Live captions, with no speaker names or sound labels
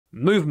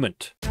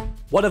movement.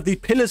 One of the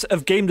pillars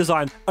of game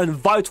design and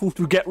vital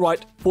to get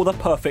right for the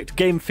perfect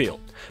game feel.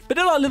 But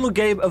in our little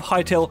game of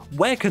Hytale,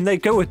 where can they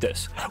go with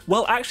this?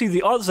 Well, actually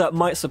the answer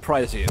might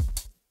surprise you.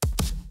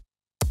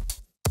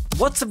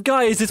 What's up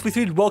guys, it's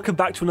me, welcome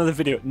back to another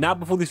video. Now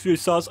before this video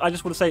starts, I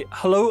just want to say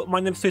hello, my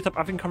name's Hytale.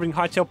 I've been covering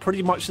Hytale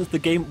pretty much since the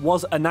game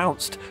was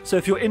announced. So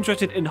if you're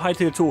interested in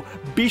Hytale at all,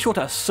 be sure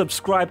to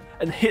subscribe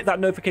and hit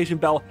that notification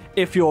bell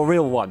if you're a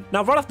real one.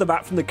 Now right off the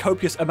bat, from the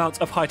copious amounts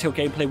of Hytale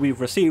gameplay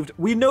we've received,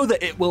 we know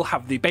that it will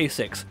have the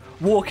basics.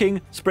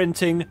 Walking,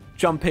 sprinting,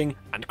 jumping,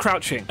 and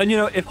crouching. And you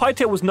know, if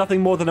Hytale was nothing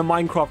more than a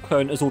Minecraft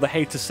clone, as all the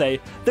haters say,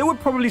 they would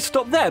probably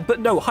stop there. But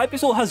no,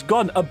 Hytale has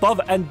gone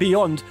above and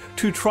beyond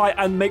to try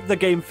and make the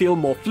game feel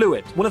more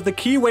fluid. One of the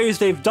key ways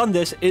they've done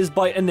this is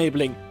by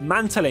enabling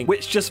mantling,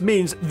 which just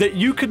means that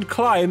you can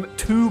climb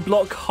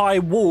 2-block high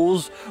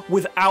walls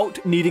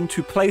without needing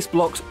to place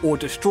blocks or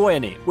destroy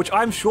any, which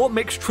I'm sure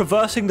makes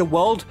traversing the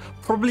world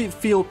probably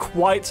feel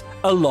quite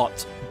a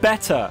lot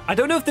better. I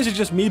don't know if this is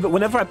just me, but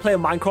whenever I play a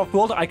Minecraft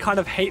world, I kind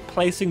of hate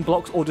placing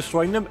blocks or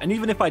destroying them. And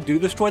even if I do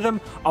destroy them,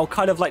 I'll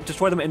kind of like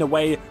destroy them in a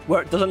way where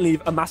it doesn't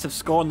leave a massive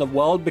scar on the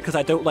world because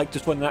I don't like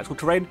destroying the natural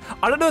terrain.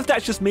 I don't know if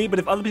that's just me, but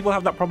if other people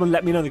have that problem,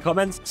 let me know in the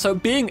comments. So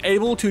being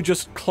able to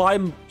just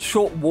climb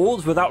short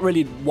walls without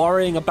really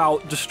worrying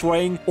about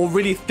destroying or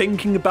really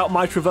thinking about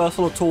my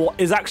traversal at all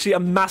is actually a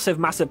massive,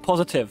 massive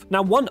positive.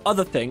 Now, one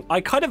other thing,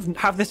 I kind of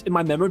have this in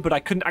my memory, but I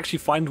couldn't actually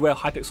find where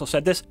Hypixel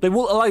said this. They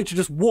will allow you to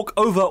just walk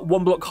over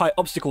 1-block high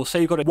obstacles.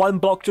 Say you've got one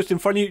block just in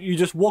front of you, you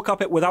just walk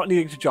up it without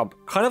needing to jump.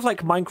 Kind of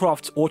like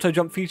Minecraft's auto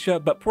jump feature,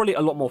 but probably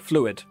a lot more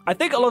fluid. I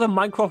think a lot of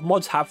Minecraft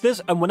mods have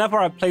this, and whenever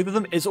I've played with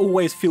them, it's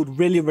always felt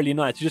really, really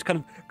nice. You just kind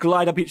of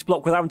glide up each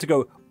block without having to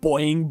go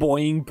boing,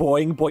 boing,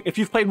 boing, boing. If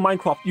you've played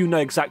Minecraft, you know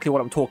exactly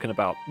what I'm talking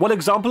about. One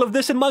example of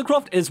this in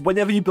Minecraft is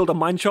whenever you build a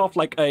mineshaft,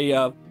 like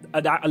a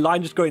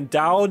line just going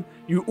down,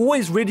 you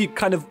always really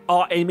kind of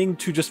are aiming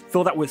to just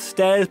fill that with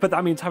stairs, but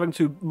that means having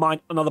to mine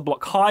another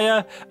block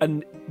higher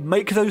and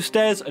make those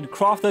stairs and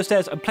craft those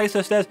stairs and place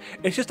those stairs.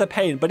 It's just a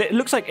pain, but it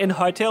looks like in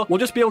Hytale, we'll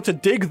just be able to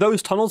dig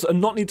those tunnels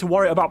and not need to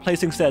worry about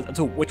placing stairs at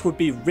all, which would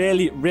be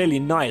really, really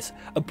nice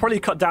and probably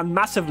cut down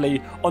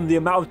massively on the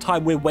amount of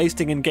time we're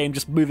wasting in game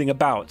just moving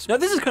about. Now,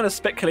 this is kind of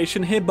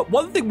speculation here, but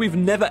one thing we've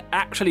never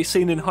actually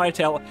seen in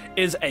Hytale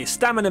is a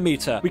stamina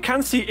meter. We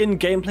can see in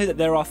gameplay that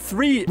there are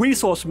 3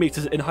 resource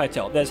meters in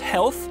Hytale. There's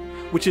health,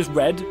 which is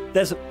red,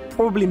 there's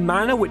probably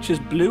mana, which is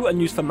blue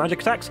and used for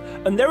magic attacks,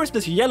 and there is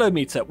this yellow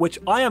meter, which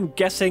I am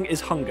guessing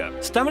is hunger.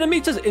 Stamina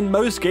meters in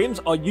most games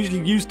are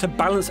usually used to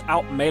balance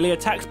out melee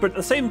attacks, but at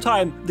the same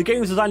time, the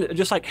game is designed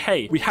just like,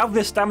 hey, we have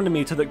this stamina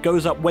meter that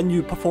goes up when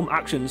you perform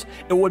actions.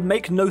 It would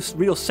make no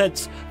real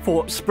sense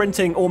for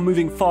sprinting or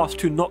moving fast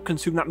to not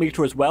consume that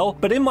meter as well,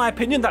 but in my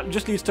opinion, that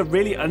just leads to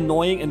really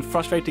annoying and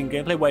frustrating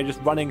gameplay where you're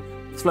just running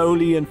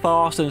slowly and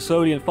fast and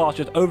slowly and fast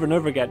just over and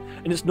over again,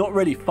 and it's not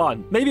really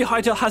fun. Maybe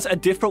Hytale has a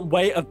different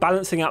way of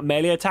balancing out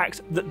melee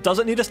attacks that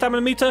doesn't need a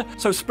stamina meter,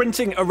 so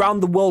sprinting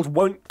around the world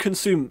won't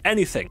consume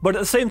anything. But at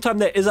the same time,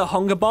 there is a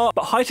hunger bar,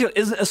 but Hytale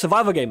isn't a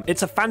survival game.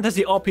 It's a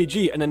fantasy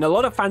RPG, and in a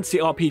lot of fantasy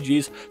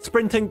RPGs,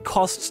 sprinting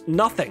costs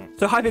nothing.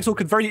 So Hypixel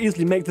could very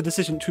easily make the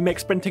decision to make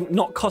sprinting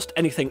not cost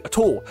anything at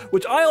all,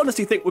 which I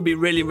honestly think would be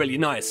really, really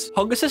nice.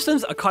 Hunger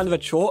systems are kind of a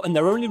chore, and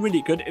they're only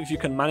really good if you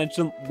can manage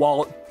them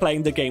while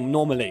playing the game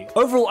normally.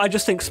 Overall, I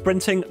just think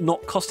sprinting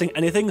not costing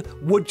anything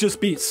would just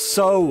be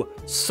so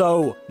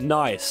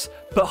nice.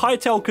 But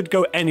Hytale could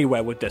go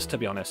anywhere with this, to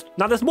be honest.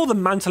 Now, there's more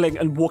than mantling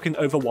and walking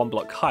over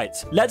 1-block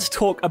heights. Let's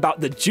talk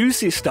about the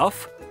juicy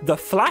stuff, the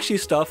flashy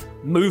stuff,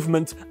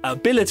 movement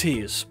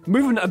abilities.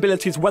 Movement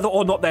abilities, whether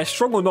or not they're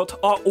strong or not,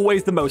 are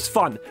always the most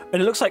fun.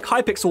 And it looks like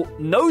Hypixel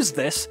knows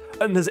this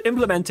and has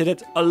implemented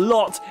it a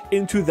lot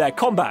into their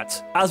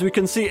combat. As we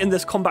can see in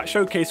this combat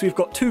showcase, we've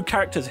got 2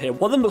 characters here.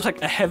 One of them looks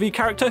like a heavy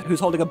character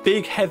who's holding a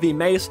big heavy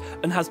mace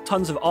and has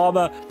tons of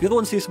armor. The other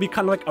one seems to be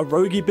kind of like a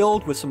roguey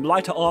build with some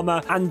lighter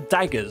armor and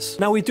daggers.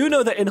 Now, we do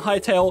know that in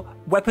Hytale,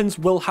 weapons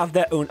will have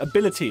their own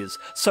abilities.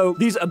 So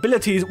these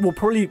abilities will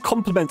probably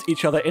complement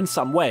each other in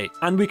some way.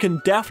 And we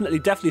can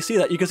definitely see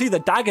that. You can see the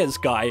daggers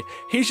guy,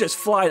 he's just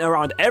flying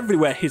around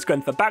everywhere. He's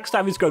going for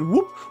backstab, he's going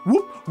whoop,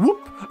 whoop,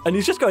 whoop, and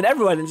he's just going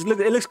everywhere, and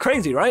it looks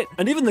crazy, right?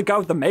 And even the guy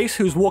with the mace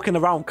who's walking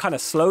around kind of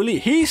slowly,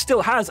 he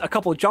still has a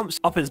couple jumps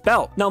up his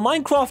belt. Now,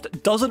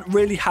 Minecraft doesn't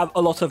really have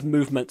a lot of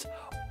movement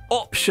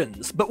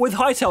options, but with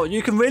Hytale,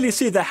 you can really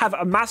see they have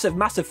a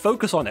massive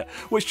focus on it,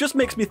 which just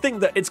makes me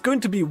think that it's going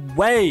to be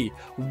way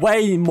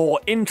more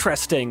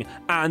interesting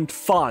and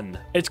fun.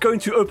 It's going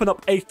to open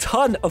up a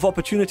ton of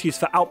opportunities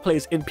for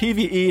outplays in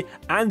PvE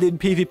and in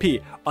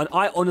PvP, and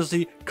I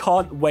honestly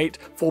can't wait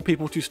for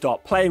people to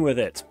start playing with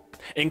it,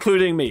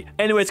 including me.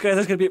 Anyways, guys,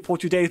 that's going to be it for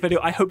today's video.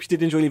 I hope you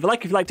did enjoy. Leave a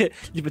like if you liked it,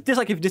 leave a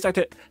dislike if you disliked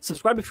it,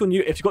 subscribe if you're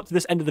new. If you got to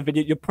this end of the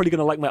video, you're probably going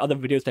to like my other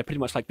videos. They're pretty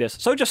much like this,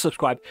 so just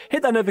subscribe,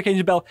 hit that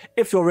notification bell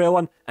if you're a real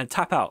one, and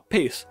tap out.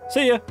 Peace.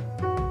 See ya.